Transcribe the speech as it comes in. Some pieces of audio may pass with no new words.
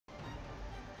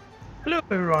Hello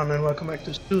everyone and welcome back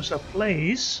to Susa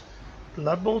Plays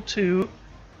Blood Bowl 2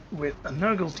 with a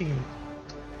Nurgle team.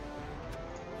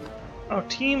 Our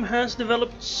team has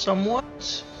developed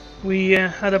somewhat. We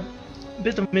had a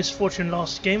bit of misfortune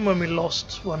last game when we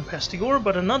lost one Pestigore,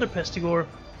 but another Pestigore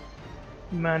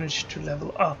managed to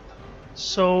level up.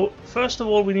 So first of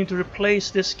all we need to replace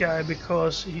this guy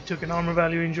because he took an armor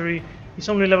value injury. He's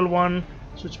only level 1,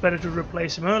 so it's better to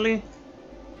replace him early.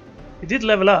 He did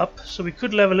level up, so we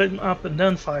could level him up and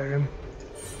then fire him.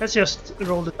 Let's just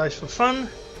roll the dice for fun,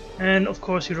 and of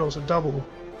course he rolls a double.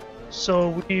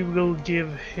 So we will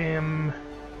give him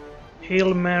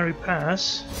Hail Mary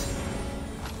Pass,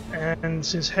 and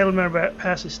since Hail Mary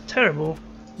Pass is terrible,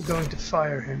 we're going to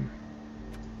fire him.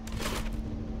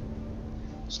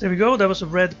 So there we go, that was a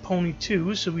red pony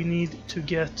 2, so we need to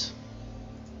get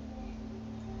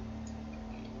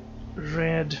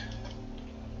red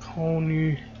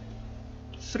pony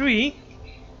 3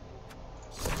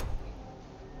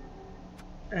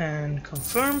 and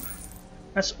confirm.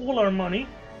 That's all our money,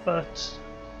 but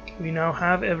we now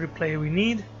have every player we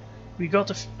need. We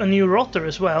got a new rotter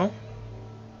as well,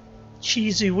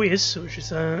 Cheesy Whiz, which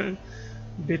is a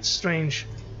bit strange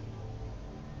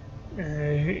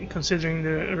considering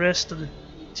the rest of the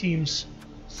team's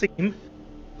theme.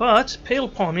 But Pale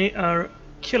Pony, our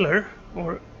killer,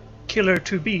 or killer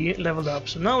to be, leveled up,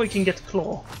 so now we can get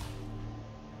Claw.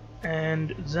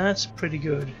 And that's pretty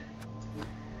good.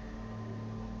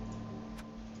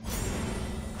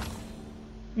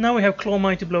 Now we have Claw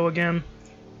Mighty Blow again.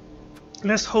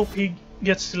 Let's hope he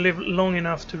gets to live long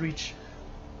enough to reach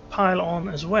Pile On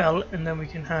as well, and then we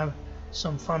can have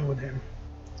some fun with him.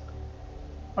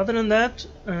 Other than that,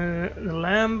 the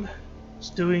Lamb is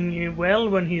doing well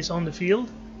when he's on the field.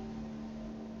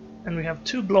 And we have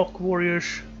 2 Block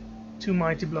Warriors, 2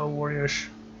 Mighty Blow Warriors.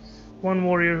 One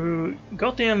warrior who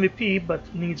got the MVP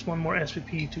but needs one more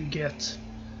SVP to get,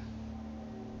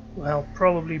 well,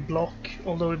 probably block,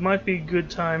 although it might be a good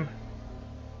time.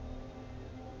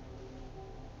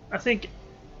 I think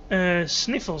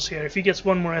Sniffles here, if he gets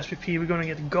one more SVP, we're gonna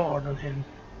get guard on him.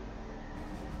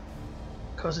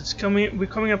 Because we're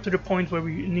coming up to the point where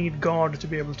we need guard to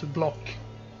be able to block.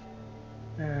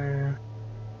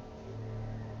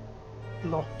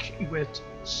 Block with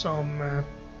some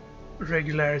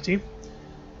regularity.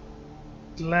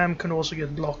 The Lamb can also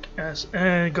get block as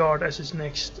guard as his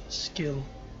next skill,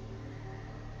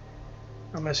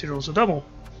 unless he rolls a double.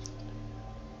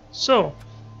 So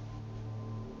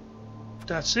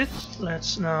that's it.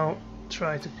 Let's now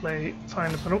try to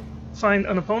find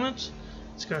an opponent.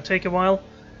 It's gonna take a while.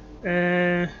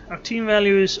 Our team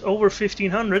value is over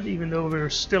 1500, even though we're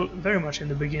still very much in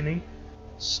the beginning.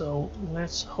 So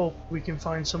let's hope we can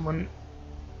find someone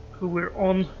who we're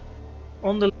on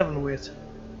the level with.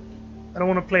 I don't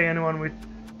want to play anyone with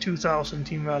 2000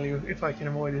 team value if I can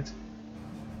avoid it.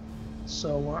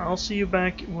 So I'll see you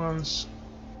back once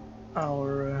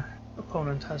our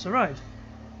opponent has arrived.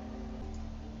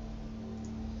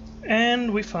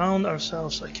 And we found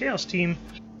ourselves a Chaos team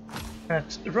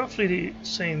at roughly the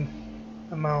same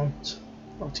amount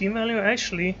of team value.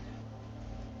 Actually,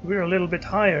 we're a little bit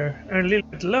higher, or a little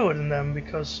bit lower than them,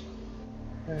 because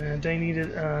they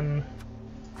needed a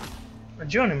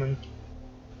journeyman.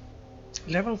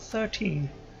 Level 13.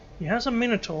 He has a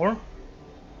Minotaur.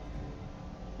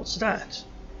 What's that?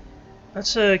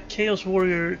 That's a Chaos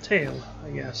Warrior tail, I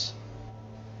guess.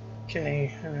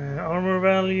 Okay, armor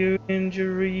value,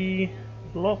 injury,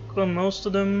 block on most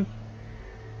of them.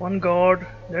 1 guard.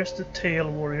 There's the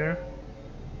tail warrior.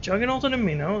 Juggernaut and a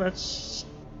Minnow. That's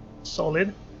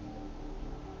solid.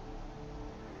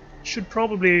 Should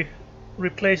probably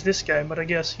replace this guy, but I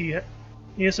guess he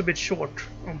is a bit short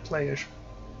on players.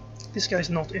 This guy's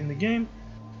not in the game,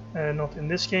 not in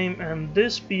this game, and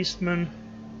this Beastman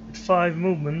with 5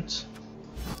 movement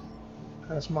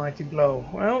has Mighty Blow.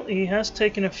 Well, he has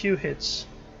taken a few hits.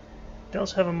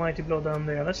 Does have a Mighty Blow down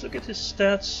there. Let's look at his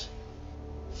stats.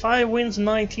 5 wins,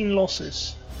 19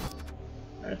 losses.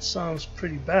 That sounds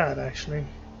pretty bad, actually.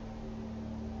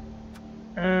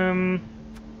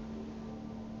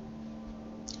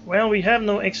 Well, we have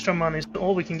no extra money, so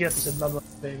all we can get is a Blood Bowl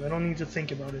babe. I don't need to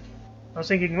think about it. I was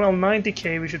thinking, well,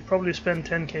 90k, we should probably spend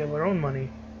 10k of our own money.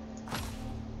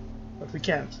 But we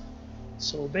can't.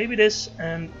 So baby this,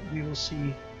 and we will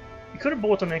see. We could have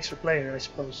bought an extra player, I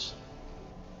suppose.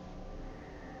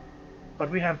 But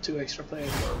we have 2 extra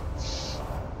players.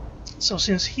 So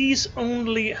since he's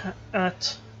only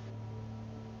at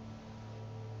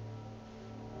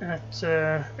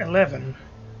 11,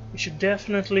 we should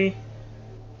definitely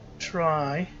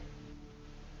try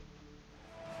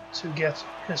to get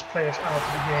his players out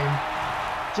of the game.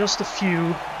 Just a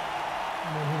few,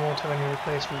 and then he won't have any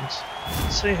replacements.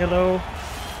 Say hello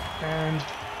and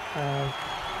have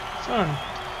fun.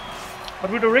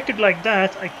 But with a record like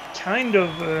that, I kind of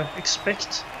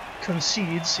expect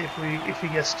concedes if he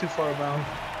gets too far behind.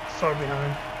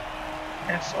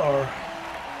 FR.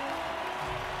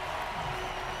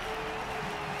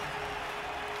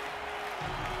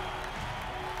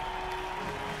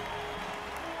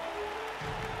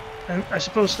 And I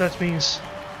suppose that means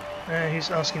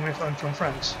he's asking me if I'm from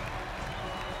France.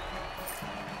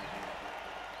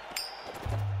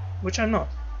 Which I'm not.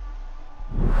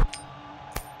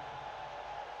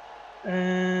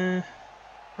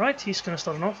 Right, he's gonna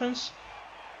start an offense.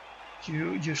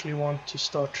 You usually want to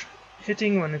start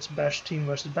hitting when it's bash team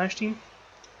versus bash team.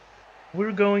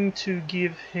 We're going to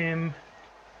give him...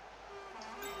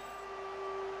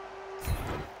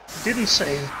 Didn't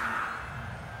save.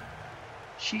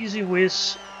 Cheesy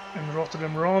Whiz and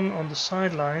Rotterdam Ron on the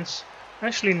sidelines.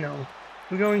 Actually no,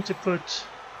 we're going to put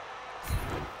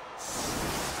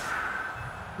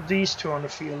these two on the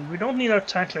field. We don't need our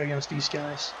tackler against these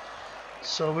guys,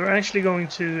 so we're actually going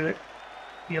to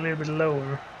be a little bit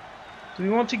lower. Do we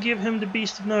want to give him the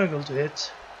Beast of Nurgle to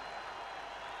hit?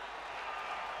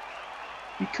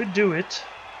 We could do it.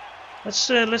 Let's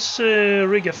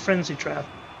rig a frenzy trap.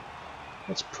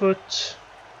 Let's put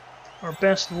our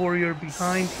best warrior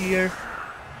behind here,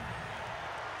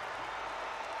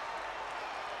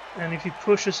 and if he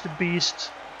pushes the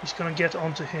beast, he's gonna get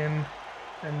onto him,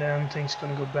 and then things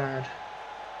gonna go bad.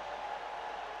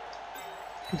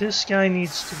 This guy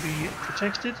needs to be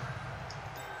protected.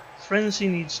 Frenzy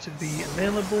needs to be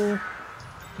available.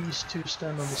 These two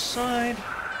stand on the side.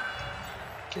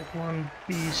 Get one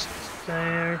beast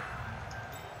there,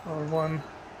 or one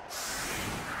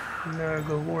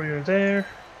Nurgle warrior there.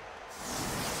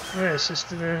 This is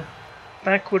the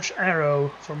backwards arrow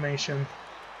formation.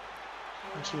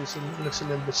 Actually, it looks a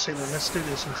little bit silly. Let's do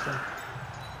this instead.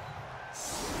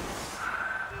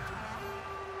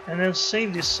 And then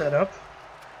save this setup.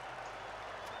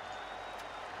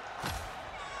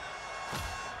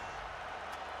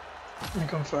 And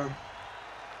confirm.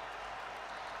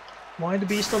 Why the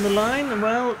beast on the line?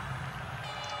 Well,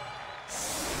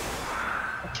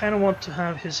 I kind of want to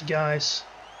have his guys,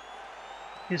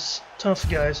 his tough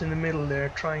guys in the middle there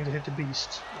trying to hit the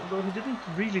beast. Although he didn't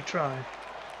really try.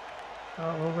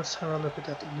 Well, let's have a look at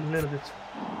that a little bit.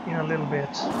 In a little bit.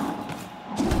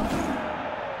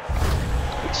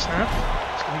 Quick snap,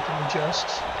 so we can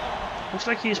adjust. Looks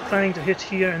like he's planning to hit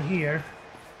here and here.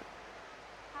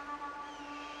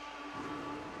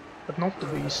 But not the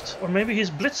beast. Or maybe he's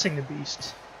blitzing the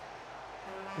beast.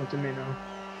 Let me know.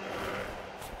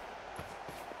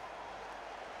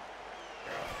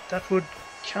 That would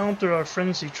counter our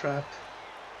frenzy trap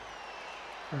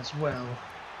as well.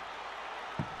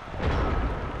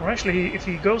 Or actually, if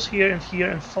he goes here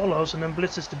and follows and then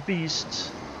blitzes the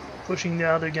beast, pushing the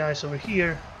other guys over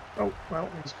here. Oh, well,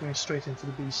 he's going straight into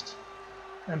the beast.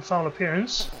 And foul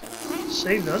appearance.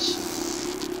 Saved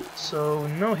us. So,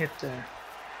 no hit there.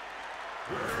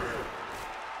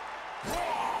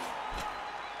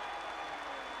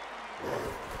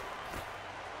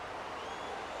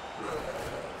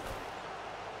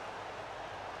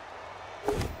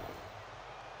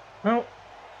 Oh,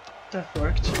 that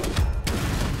worked.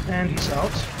 And he's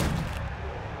out.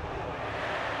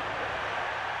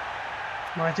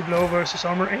 Mighty Blow versus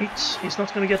Armor 8. He's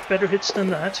not going to get better hits than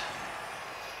that.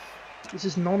 This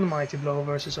is non-Mighty Blow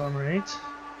versus Armor 8.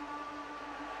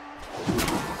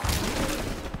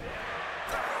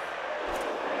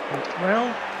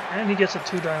 Well, and he gets a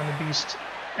 2-die on the beast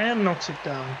and knocks it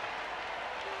down.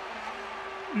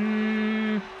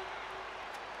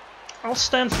 I'll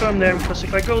stand firm there, because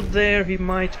if I go there he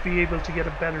might be able to get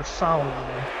a better foul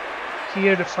on him.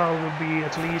 Here the foul will be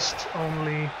at least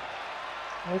only...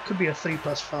 well, it could be a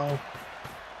 3+ foul.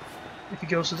 If he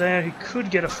goes there he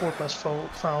could get a 4+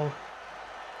 foul.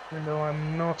 Even though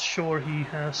I'm not sure he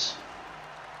has...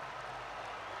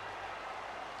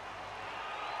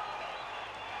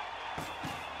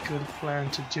 good plan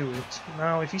to do it.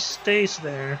 Now if he stays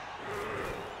there,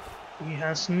 he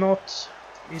has not...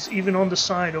 he's even on the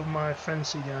side of my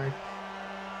frenzy guy.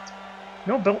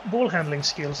 No ball handling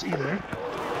skills either.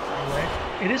 Anyway,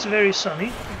 it is very sunny,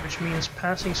 which means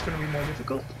passing is going to be more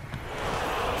difficult.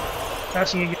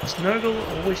 Passing against Nurgle,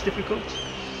 always difficult.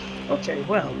 Okay,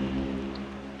 well,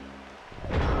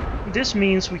 this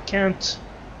means we can't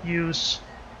use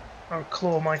our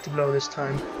Claw Mighty Blow this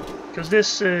time, because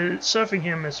this surfing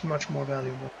him is much more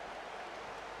valuable.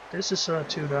 This is a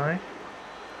 2-die.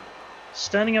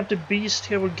 Standing up the beast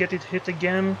here will get it hit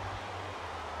again,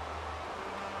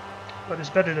 but it's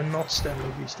better than not standing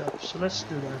the beast up, so let's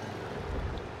do that.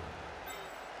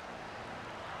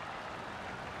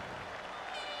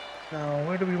 Now,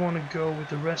 where do we want to go with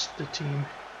the rest of the team?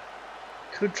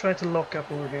 Could try to lock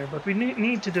up over here, but we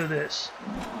need to do this.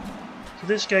 So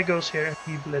this guy goes here and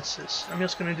he blitzes. I'm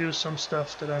just going to do some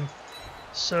stuff that I'm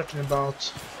certain about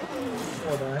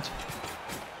for that.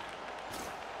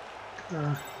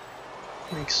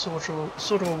 Make sort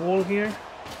of a wall here.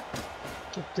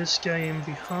 Get this guy in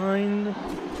behind.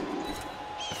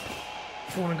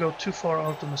 Don't want to go too far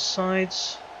out on the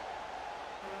sides.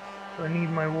 I need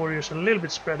my warriors a little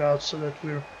bit spread out so that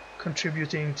we're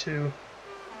contributing to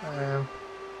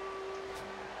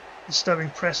disturbing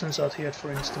presence out here,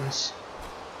 for instance,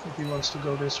 if he wants to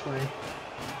go this way.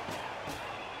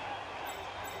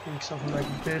 I think something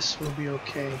like this will be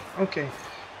okay. Okay,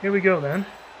 here we go then.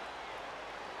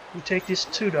 We take this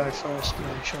 2-die first,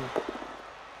 yeah, sure.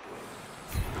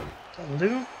 That'll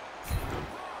do.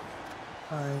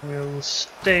 I will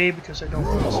stay because I don't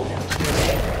want to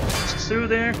get through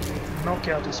there.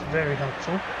 Knockout is very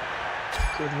helpful.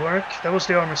 Good work. That was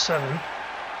the armor 7.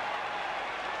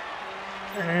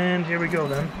 And here we go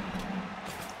then.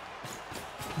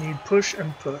 Need push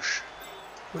and push.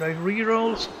 Would I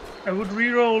reroll? I would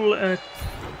reroll a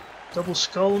double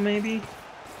skull maybe,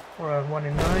 or a 1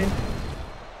 in 9.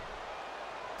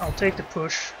 I'll take the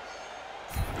push.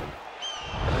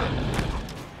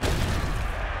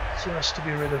 Just to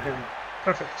be rid of him.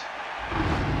 Perfect.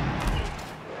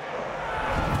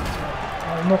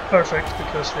 Well, not perfect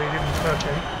because they didn't hurt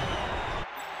him.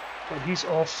 But he's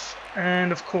off.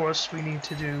 And of course we need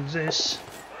to do this.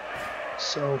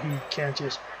 So he can't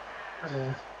just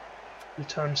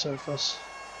return surface.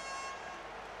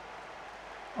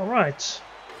 Alright.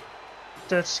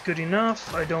 That's good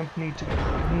enough. I don't need to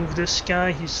move this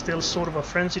guy. He's still sort of a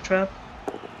frenzy trap.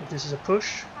 If this is a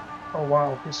push. Oh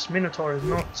wow, this Minotaur is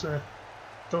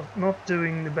not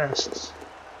doing the best.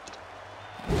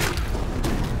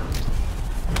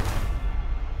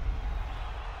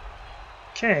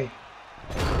 Okay.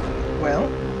 Well,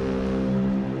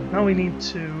 now we need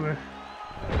to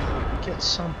get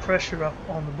some pressure up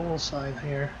on the ball side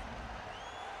here.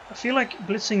 I feel like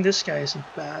blitzing this guy isn't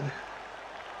bad.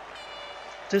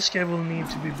 This guy will need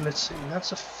to be blitzing.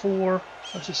 That's a 4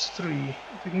 versus 3.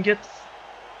 If we can get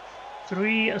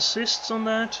 3 assists on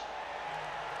that,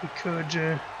 we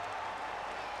could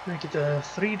make it a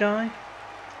 3-die.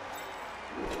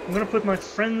 I'm gonna put my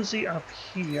frenzy up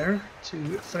here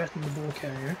to threaten the ball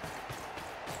carrier.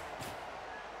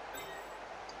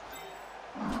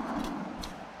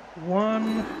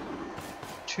 One,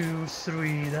 2,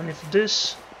 3. Then if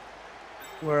this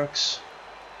works,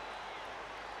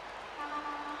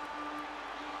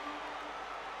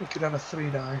 we could have a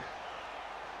 3-die.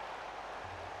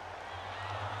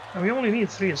 And we only need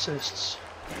 3 assists,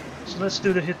 so let's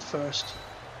do the hit first.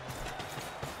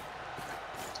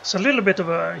 It's a little bit of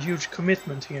a huge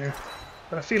commitment here,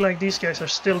 but I feel like these guys are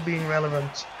still being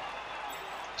relevant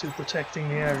to protecting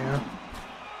the area.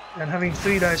 And having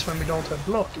 3 dice when we don't have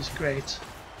block is great.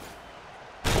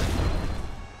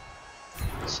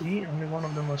 See, only one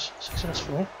of them was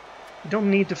successful. We don't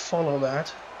need to follow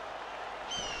that,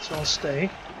 so I'll stay.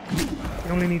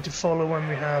 We only need to follow when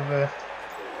we have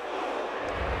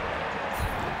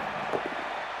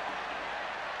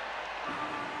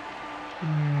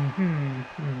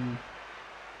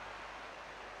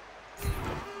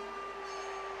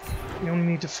We only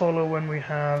need to follow when we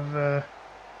have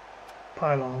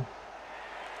pylon.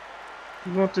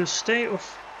 You want to stay or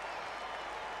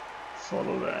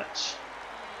follow that?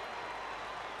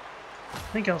 I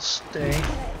think I'll stay.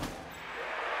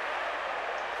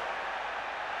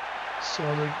 So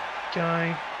the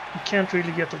guy, he can't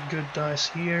really get a good dice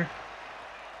here.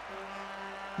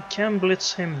 You can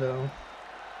blitz him though.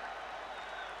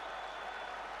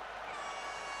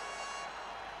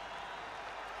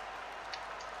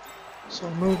 So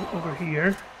I'll move over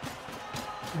here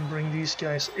and bring these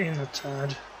guys in a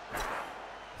tad.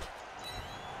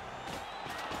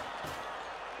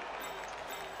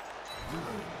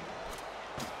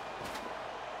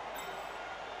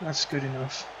 That's good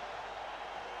enough.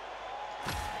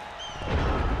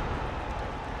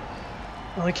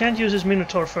 Well, I can't use his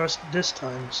Minotaur first this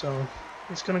time, so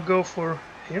it's gonna go for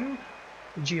him,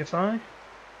 the GFI.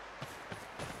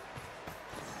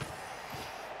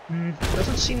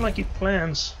 Doesn't seem like he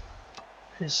plans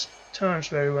his turns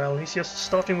very well. He's just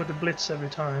starting with the blitz every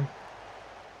time.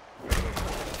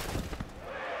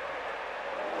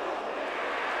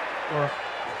 Or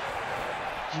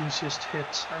use just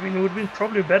hit. I mean, it would be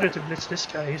probably better to blitz this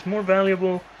guy. He's more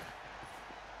valuable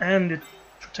and it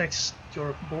protects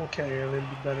your ball carrier a little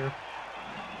bit better.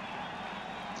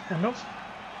 Handoff?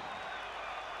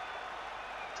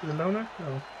 To the loner?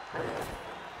 No.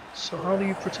 So how do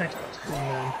you protect him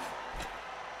then?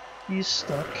 He's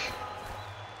stuck.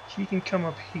 He can come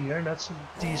up here, that's a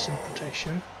decent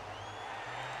protection.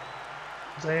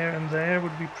 There and there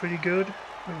would be pretty good.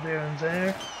 And there and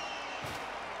there.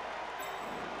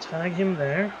 Tag him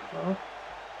there. Well,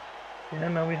 yeah,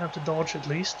 now we have to dodge at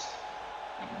least.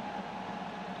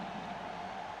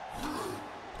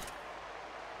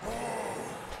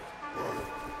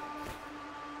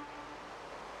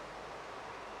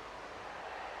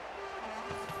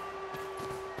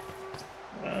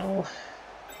 Well,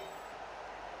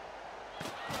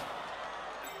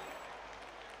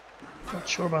 not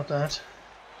sure about that.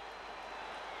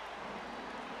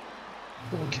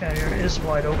 Ball carrier is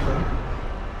wide open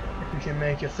if we can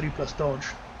make a 3+ dodge.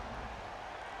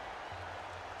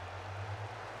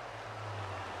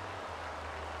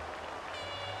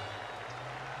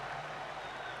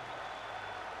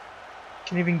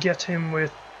 Can even get him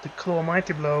with the Claw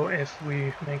Mighty Blow if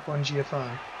we make 1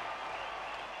 GFI.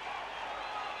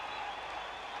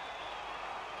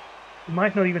 We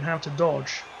might not even have to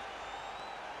dodge.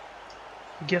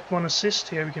 We get 1 assist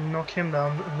here, we can knock him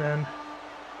down and then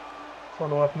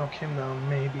follow up, knock him down,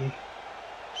 maybe.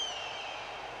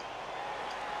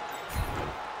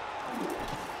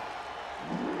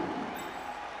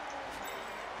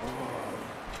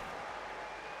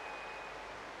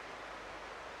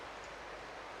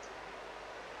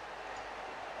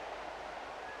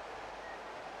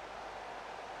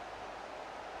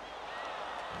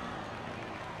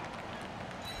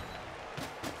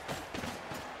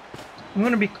 I'm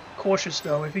gonna be cautious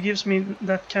though. If he gives me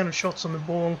that kind of shots on the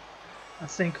ball, I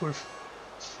think we're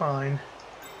fine.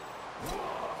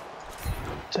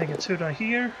 Take a 2-die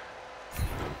here.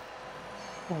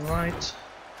 Alright.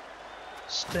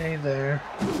 Stay there.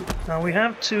 Now we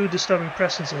have 2 disturbing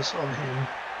presences on him.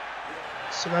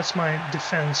 So that's my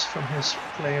defense from his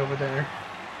play over there.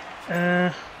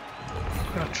 I'm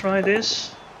gonna try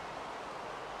this.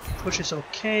 Push is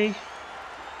okay.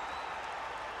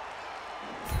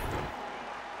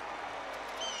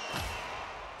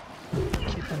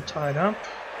 Keep him tied up.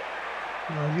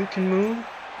 Now you can move.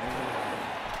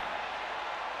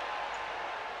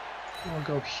 I'll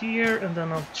go here and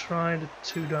then I'll try the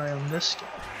 2-die on this guy.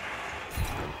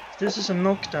 If this is a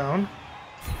knockdown,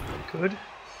 good.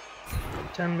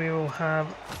 Then we will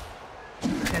have a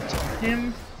hit on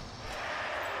him.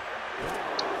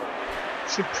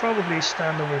 Should probably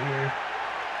stand over here.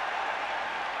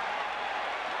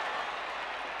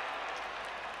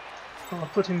 I'll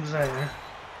put him there.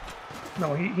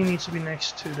 No, he needs to be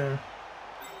next to the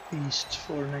beast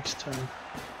for next turn.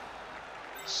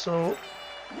 So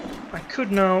I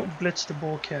could now blitz the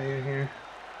ball carrier here.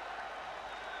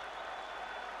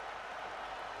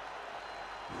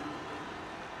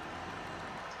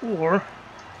 Or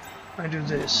I do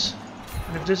this.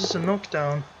 And if this is a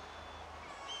knockdown,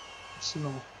 it's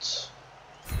not.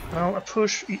 Well, a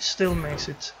push still makes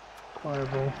it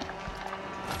viable.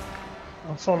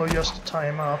 I'll follow just to tie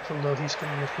him up, although he's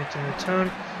going to get hit in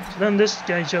return. So then this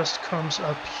guy just comes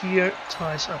up here,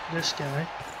 ties up this guy.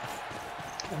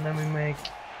 And then we make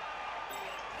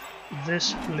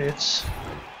this blitz.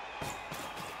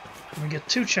 And we get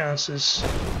 2 chances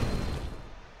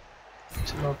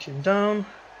to knock him down.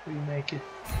 We make it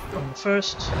on the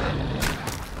first.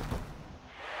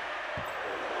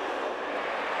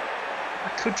 I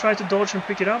could try to dodge and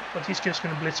pick it up, but he's just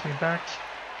going to blitz me back.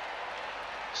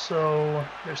 So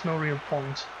there's no real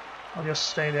point. I'll just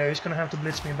stay there. He's going to have to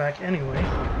blitz me back anyway.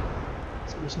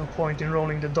 So there's no point in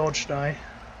rolling the dodge die.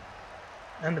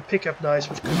 And the pickup dice,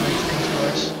 which could make things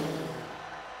worse.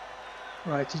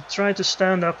 Right, he tried to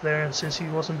stand up there, and since he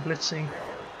wasn't blitzing,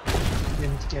 he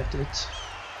didn't get it.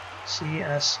 See,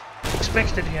 as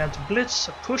expected, he had to blitz.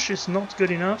 A push is not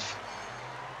good enough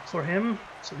for him,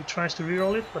 so he tries to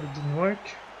reroll it, but it didn't work.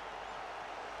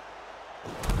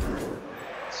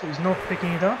 So he's not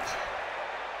picking it up.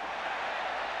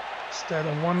 Instead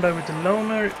of 1-die with the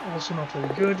loner, also not very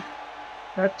good.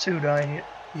 That 2-die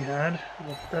he had,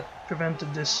 that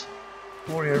prevented this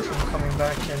warrior from coming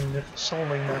back and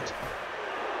solving that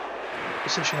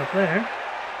position up there.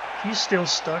 He's still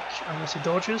stuck unless he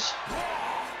dodges.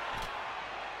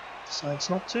 Decides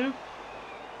not to.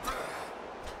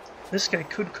 This guy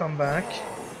could come back,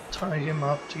 tie him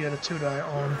up to get a 2-die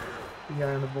on the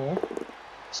guy on the ball.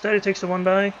 Instead he takes the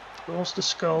 1-die, rolls the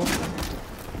skull,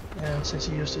 and since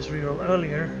he used his reroll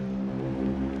earlier,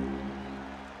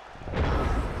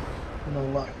 no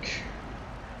luck.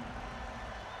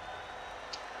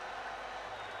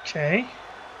 Okay.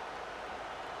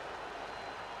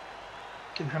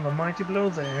 Can have a mighty blow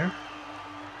there.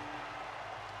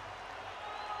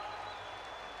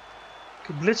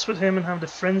 Could blitz with him and have the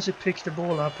frenzy pick the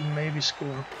ball up and maybe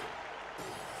score.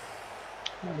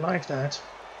 I like that.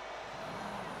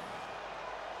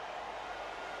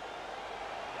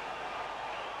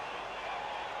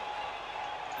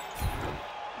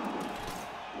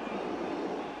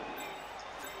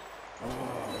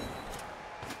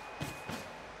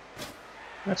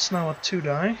 That's now a 2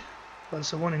 die, but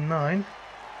it's a 1 in 9.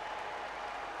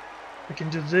 I can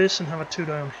do this and have a 2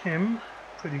 die on him,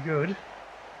 pretty good.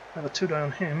 Have a 2 die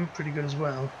on him, pretty good as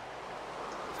well.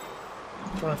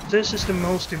 But this is the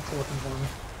most important one.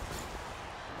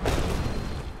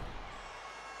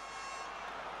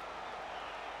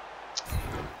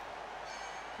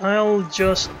 I'll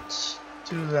just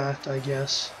do that, I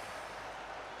guess.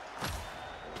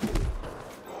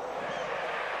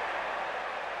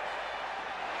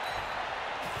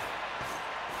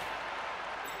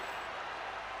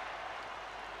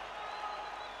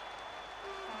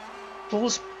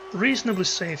 Ball's reasonably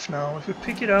safe now. If we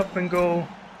pick it up and go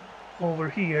over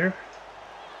here,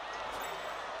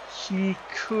 he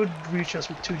could reach us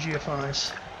with 2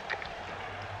 GFIs.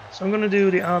 So I'm gonna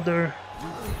do the other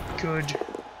good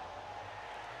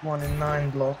 1 in 9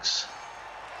 blocks.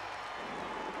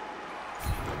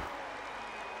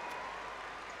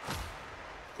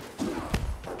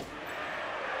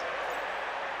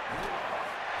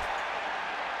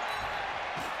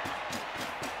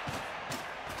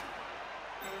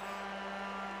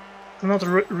 I'm not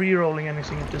re-rolling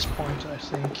anything at this point, I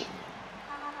think.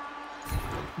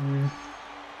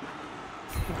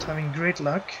 Not having great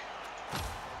luck.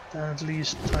 That at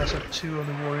least ties up 2 of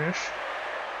the warriors.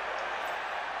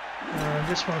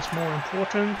 This one's more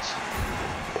important.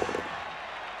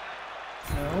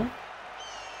 No.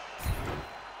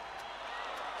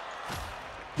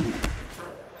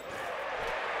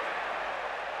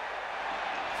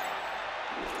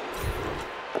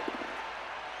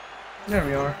 There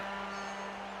we are.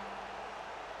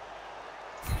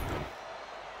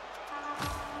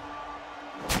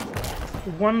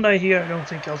 One die here I don't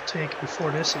think I'll take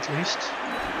before this, at least.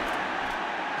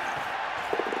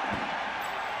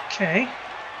 Okay.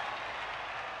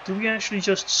 Do we actually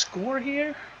just score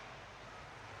here?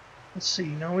 Let's see,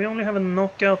 now we only have a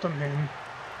knockout on him.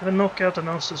 We have a knockout on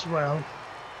us as well.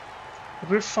 But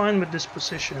we're fine with this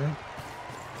position.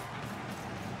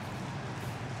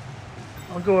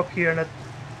 I'll go up here and let...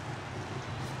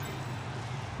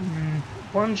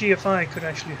 1 GFI could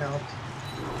actually help.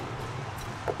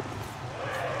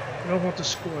 I don't want to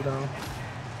score though.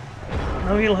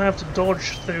 Now he'll have to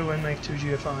dodge through and make 2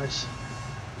 GFIs.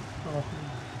 Oh,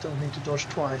 don't need to dodge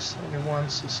twice, only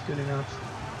once is good enough.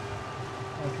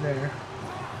 Like there.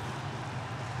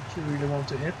 If you really want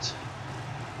to hit.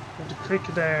 You have to click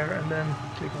there and then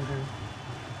click on him.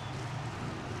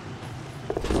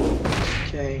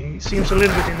 Okay, he seems a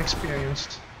little bit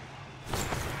inexperienced.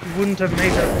 He wouldn't have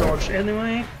made that dodge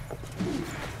anyway.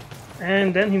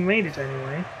 And then he made it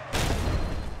anyway.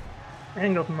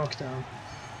 And got knocked down.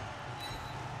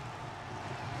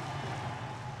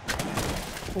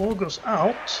 Ball goes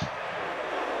out.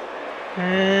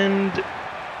 And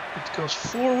it goes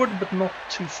forward, but not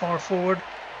too far forward.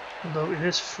 Although it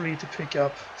is free to pick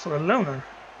up for a loner.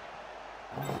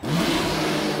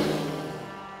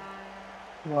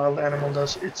 Wild animal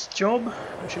does its job,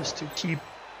 which is to keep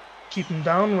them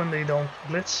down when they don't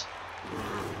blitz.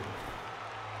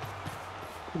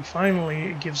 He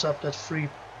finally gives up that free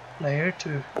player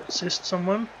to assist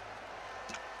someone.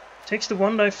 Takes the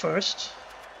 1 die first.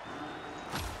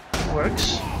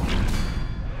 Works.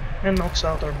 And knocks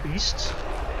out our beast.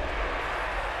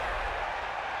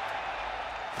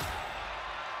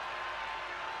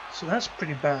 So that's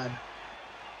pretty bad.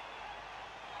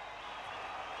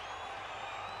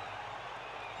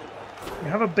 We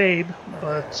have a babe,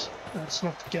 but that's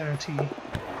not a guarantee.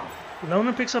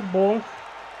 Loner picks up ball.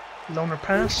 Loner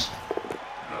pass.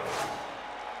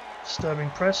 Disturbing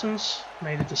presence.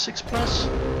 Made it a 6+.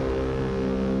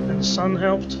 And the sun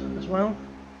helped as well.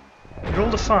 We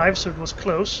rolled a 5, so it was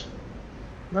close.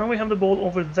 Now we have the ball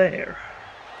over there.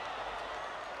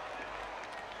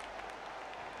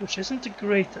 Which isn't the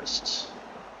greatest.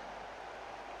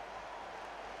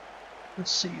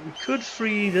 Let's see, we could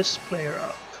free this player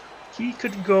up. He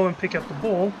could go and pick up the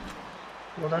ball.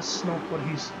 Well, that's not what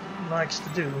he likes to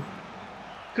do.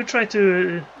 Could try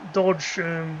to dodge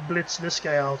blitz this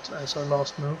guy out as our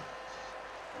last move.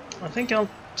 I think I'll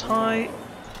tie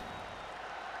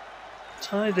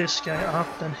this guy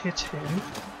up and hit him.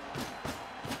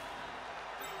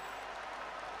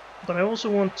 But I also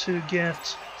want to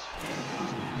get...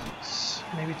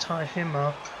 maybe tie him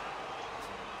up.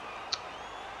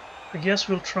 I guess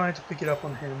we'll try to pick it up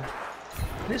on him.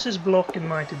 This is block and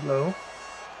mighty blow.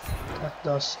 That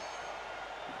does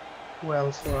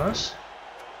well for us.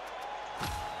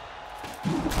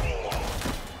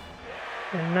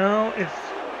 And now if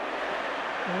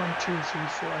 1, 2, 3,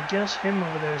 4, I guess him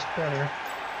over there is better.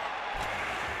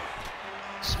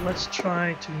 So let's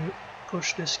try to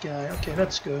push this guy. Okay,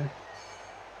 that's good.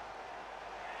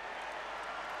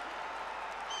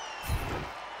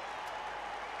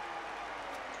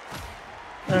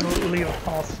 That'll leave a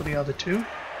path for the other two.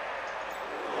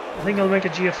 I think I'll make a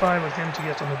GFI with him to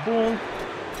get on the ball.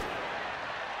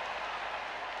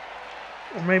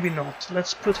 Or maybe not.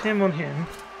 Let's put him on him.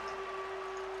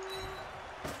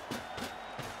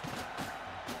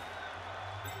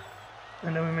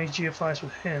 And then we make GFIs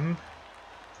with him.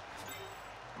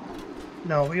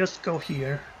 No, we just go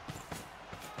here.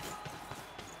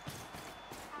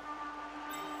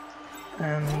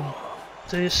 And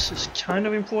this is kind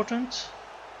of important.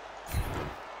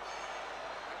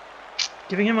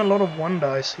 Giving him a lot of 1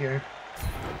 dice here.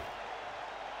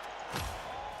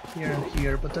 Here and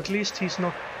here, but at least he's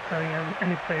not having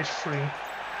any players free.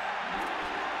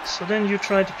 So then you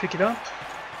try to pick it up.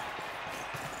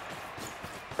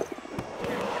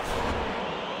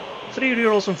 3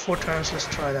 rerolls on 4 turns, let's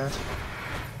try that.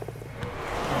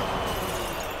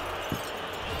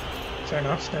 Fair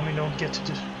enough, then we don't get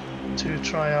to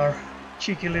try our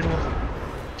cheeky little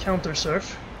counter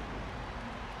surf.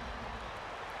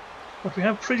 But we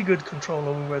have pretty good control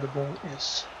over where the ball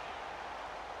is.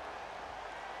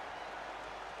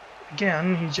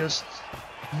 Again, he just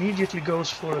immediately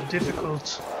goes for a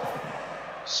difficult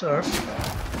surf.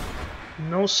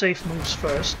 No safe moves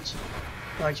first.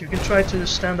 Like, you can try to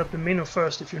stand up the minnow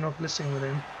first if you're not listening with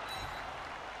him.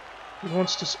 He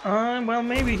wants to... well,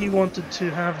 maybe he wanted to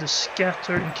have the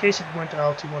scatter. In case it went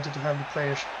out, he wanted to have the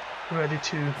players ready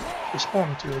to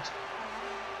respond to it.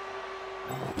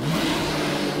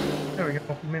 There we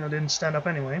go. The minnow didn't stand up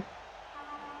anyway.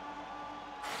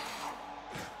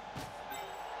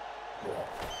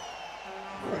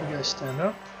 You guys stand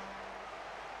up.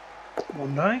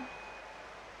 1 die.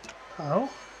 Pow.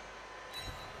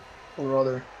 Or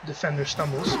rather, defender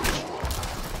stumbles.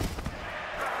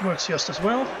 Works just as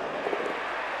well.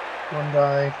 1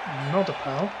 die, not a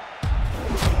pow.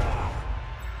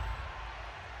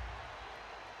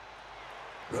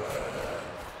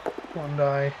 1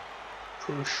 die,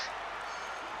 push.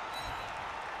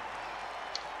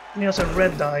 And he has a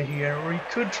red die here, or he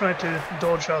could try to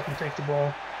dodge out and take the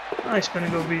ball. He's gonna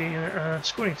go be a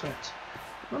scoring threat.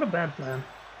 Not a bad plan.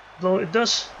 Though it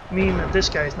does mean that this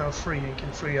guy is now free and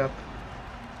can free up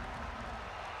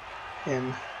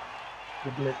him,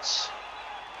 the blitz.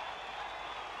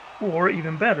 Or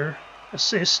even better,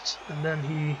 assist, and then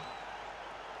he...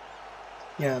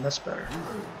 Yeah, that's better.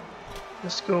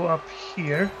 Let's go up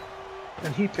here,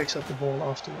 and he picks up the ball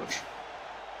afterwards.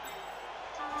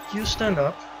 You stand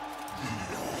up,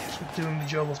 keep doing the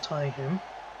job of tying him.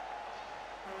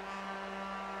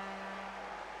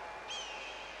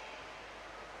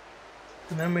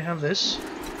 And then we have this.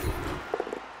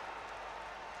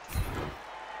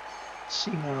 Let's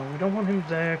see now, we don't want him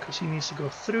there because he needs to go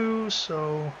through,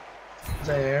 so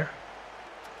there.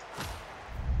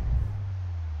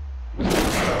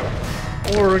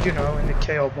 Or, you know, in the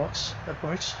KO box, that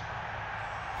works.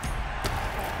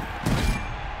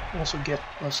 Also get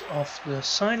us off the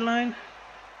sideline.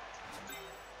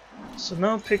 So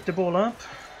now pick the ball up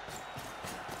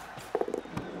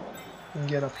and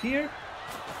get up here.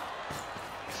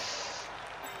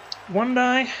 1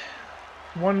 die,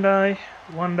 1 die,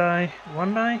 1 die,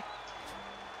 1 die.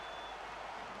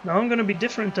 Now I'm gonna be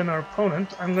different than our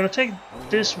opponent. I'm gonna take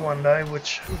this 1 die,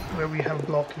 where we have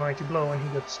block Mighty Blow, and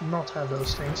he does not have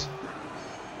those things.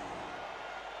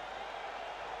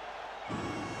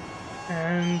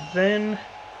 And then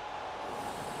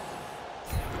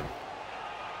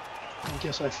I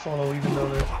guess I follow, even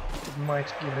though it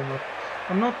might give him up.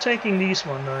 I'm not taking these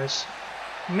 1 dice.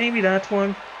 Maybe that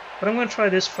one. But I'm going to try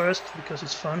this first, because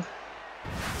it's fun.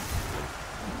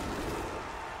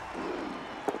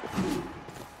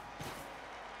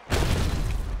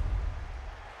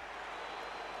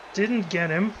 Didn't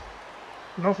get him.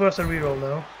 Not worth a reroll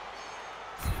though.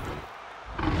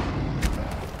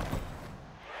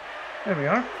 There we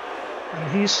are.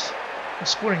 And he's a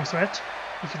scoring threat.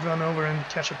 He could run over and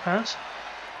catch a pass.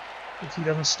 If he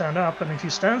doesn't stand up, and if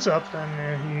he stands up,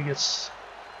 then he gets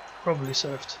probably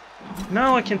served.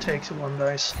 Now I can take the 1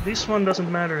 dice. This one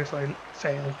doesn't matter if I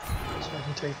fail, so I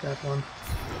can take that one.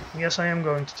 Yes, I am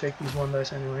going to take these 1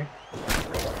 dice anyway.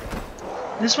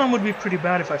 This one would be pretty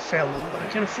bad if I failed it, but I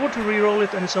can afford to reroll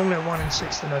it, and it's only a 1 in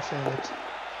 6 that I fail it.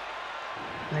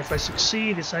 And if I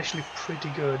succeed, it's actually pretty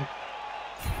good.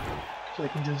 So I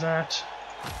can do that.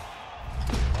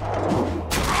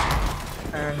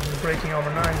 and breaking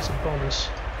armor 9 is a bonus.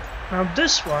 Now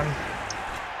this one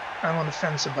I'm on the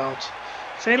fence about.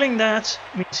 Failing that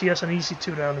means he has an easy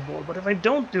 2-die on the ball, but if I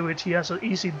don't do it he has an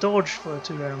easy dodge for a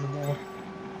 2-die on the ball.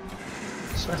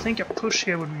 So I think a push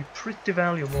here would be pretty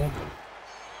valuable.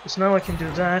 Because now I can do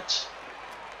that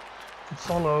and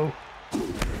follow,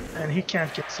 and he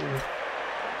can't get through.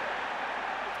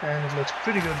 And it looks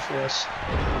pretty good for us.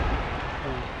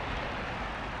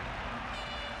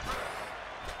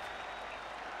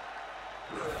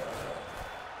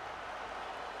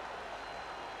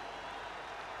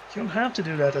 You don't have to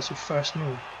do that as your first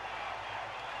move.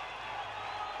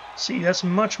 See, that's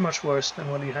much worse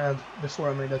than what he had before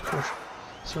I made that push.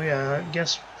 So yeah, I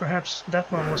guess perhaps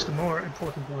that one was the more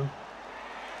important one.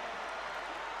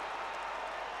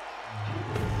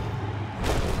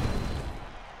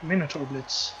 Minotaur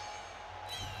Blitz.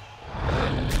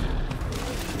 I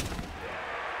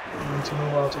need to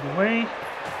move out of the way.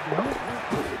 No.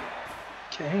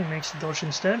 Okay, he makes the dodge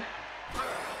instead.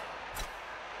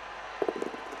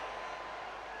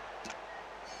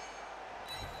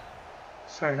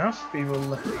 Fair enough, we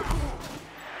will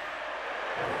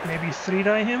maybe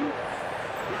 3-die him.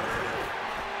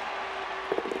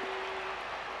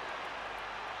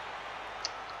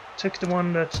 Took the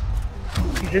one that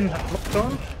he didn't have block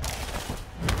on.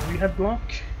 We had block,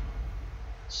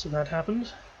 so that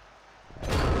happened.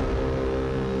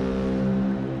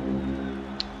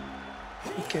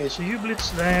 Okay, so you blitz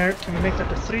there. Can we make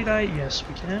that a 3-die? Yes,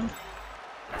 we can.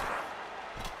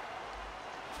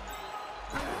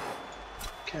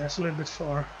 Okay, that's a little bit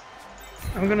far.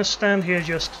 I'm gonna stand here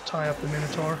just to tie up the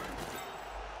Minotaur.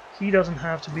 He doesn't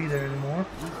have to be there anymore.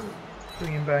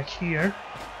 Bring him back here.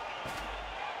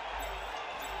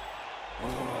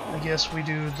 I guess we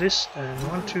do this then.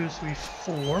 1, 2, 3,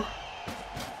 4.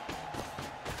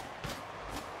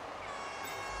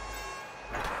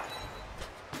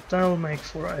 That'll make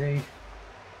for a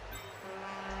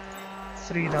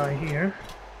 3-die here.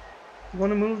 You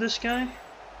wanna move this guy?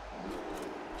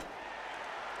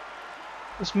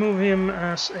 Let's move him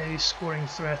as a scoring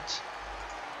threat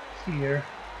here.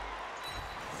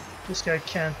 This guy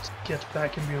can't get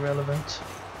back and be relevant.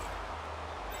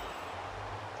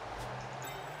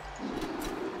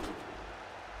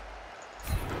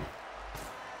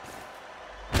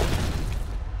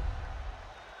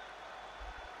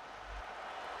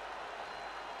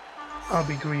 I'll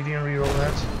be greedy and reroll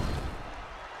that.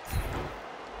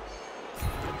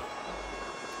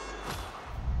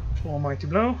 Almighty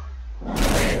blow.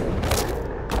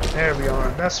 There we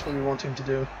are, that's what we want him to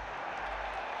do.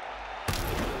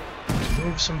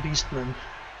 Move some beastmen.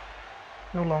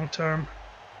 No long term.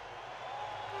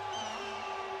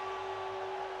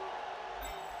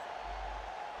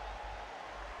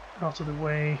 Out of the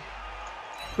way.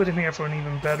 Put him here for an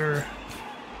even better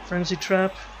frenzy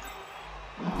trap.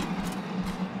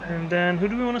 And then who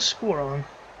do we want to score on?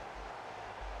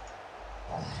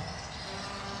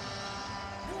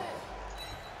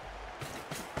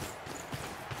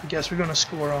 I guess we're gonna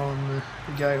score on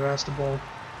the guy who has the ball.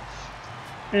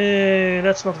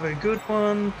 That's not a very good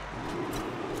one.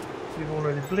 We've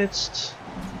already blitzed.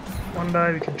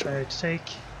 1-die we can try to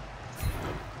take.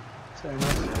 Fair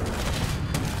enough.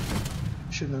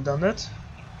 Shouldn't have done that.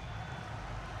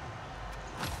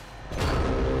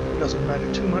 Doesn't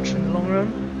matter too much in the long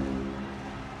run.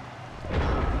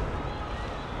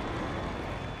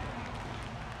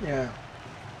 Yeah,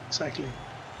 exactly.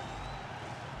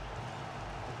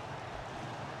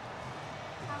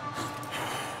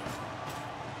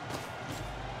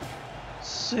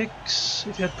 Six.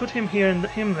 If you had put him here and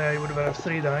him there, you would have had a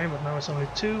 3-die, but now it's only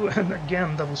 2, and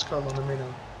again double skull on the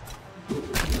minnow.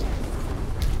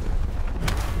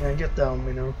 Yeah, get down,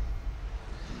 minnow.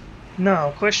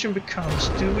 Now, question becomes,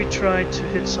 do we try to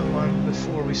hit someone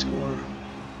before we score?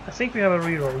 I think we have a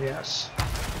reroll, yes.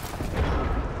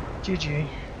 GG.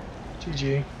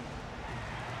 GG.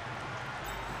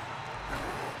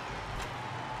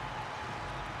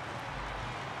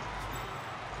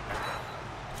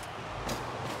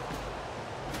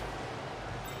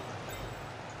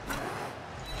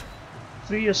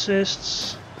 Three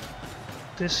assists.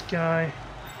 This guy.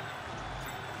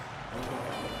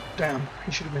 Damn,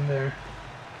 he should have been there.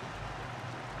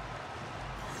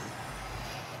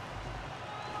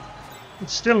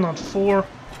 It's still not 4,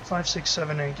 5, 6,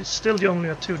 7, 8. It's still only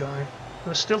a 2-die. Do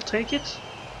I still take it?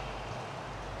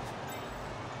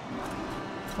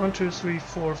 1, 2, 3,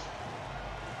 4,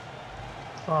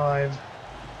 5.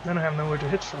 Then I have nowhere to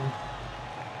hit from.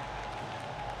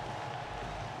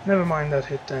 Never mind that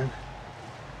hit then.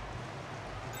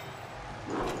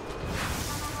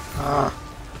 Ah,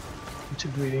 I'm too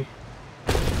greedy.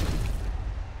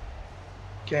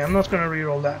 Okay, I'm not gonna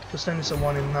reroll that, because then it's a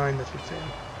 1 in 9 that would fail.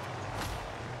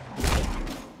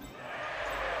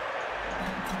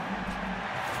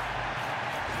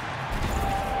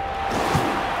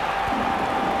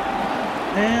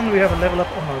 And we have a level up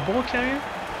on our ball carrier.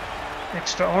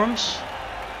 Extra arms.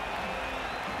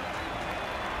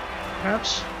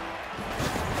 Perhaps.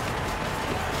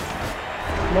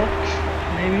 Block,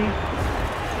 maybe.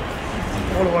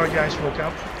 All of our guys woke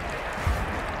up.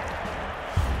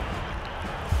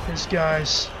 These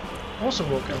guys also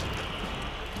woke up.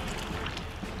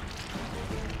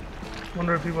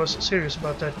 Wonder if he was serious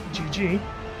about that GG.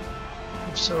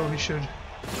 If so, he should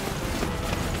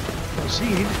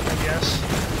proceed, I guess.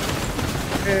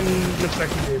 And looks like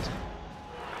he did.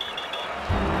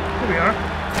 Here we are.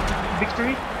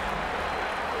 Victory.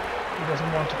 He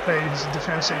doesn't want to play his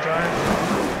defensive drive.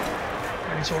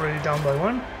 And he's already down by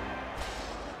 1.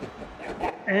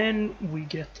 And we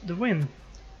get the win.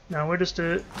 Now where does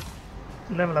the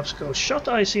level ups go? Shot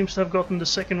Eye seems to have gotten the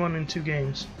second one in 2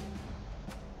 games.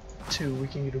 2, we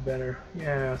can do better.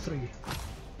 Yeah, 3.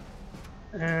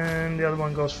 And the other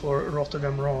one goes for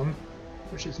Rotterdam Ron,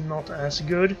 which is not as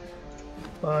good.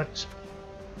 But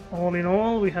all in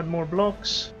all, we had more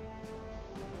blocks,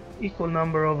 equal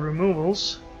number of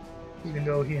removals, even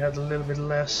though he had a little bit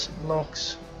less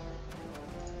blocks.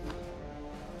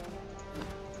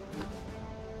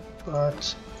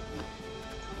 But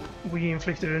we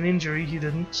inflicted an injury, he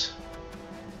didn't.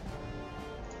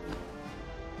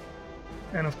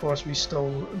 And of course we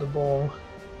stole the ball.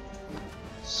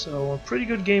 So a pretty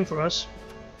good game for us.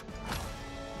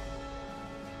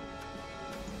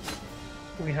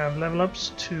 We have level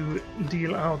ups to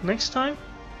deal out next time.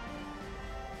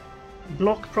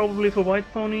 Block probably for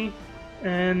White Pony,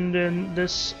 and then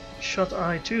this Shot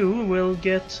Eye 2 will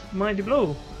get Mighty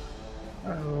Blow,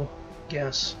 I will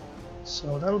guess.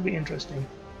 So that'll be interesting.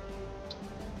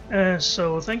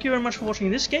 So thank you very much for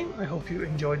watching this game. I hope you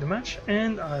enjoyed the match,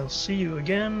 and I'll see you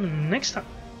again next time.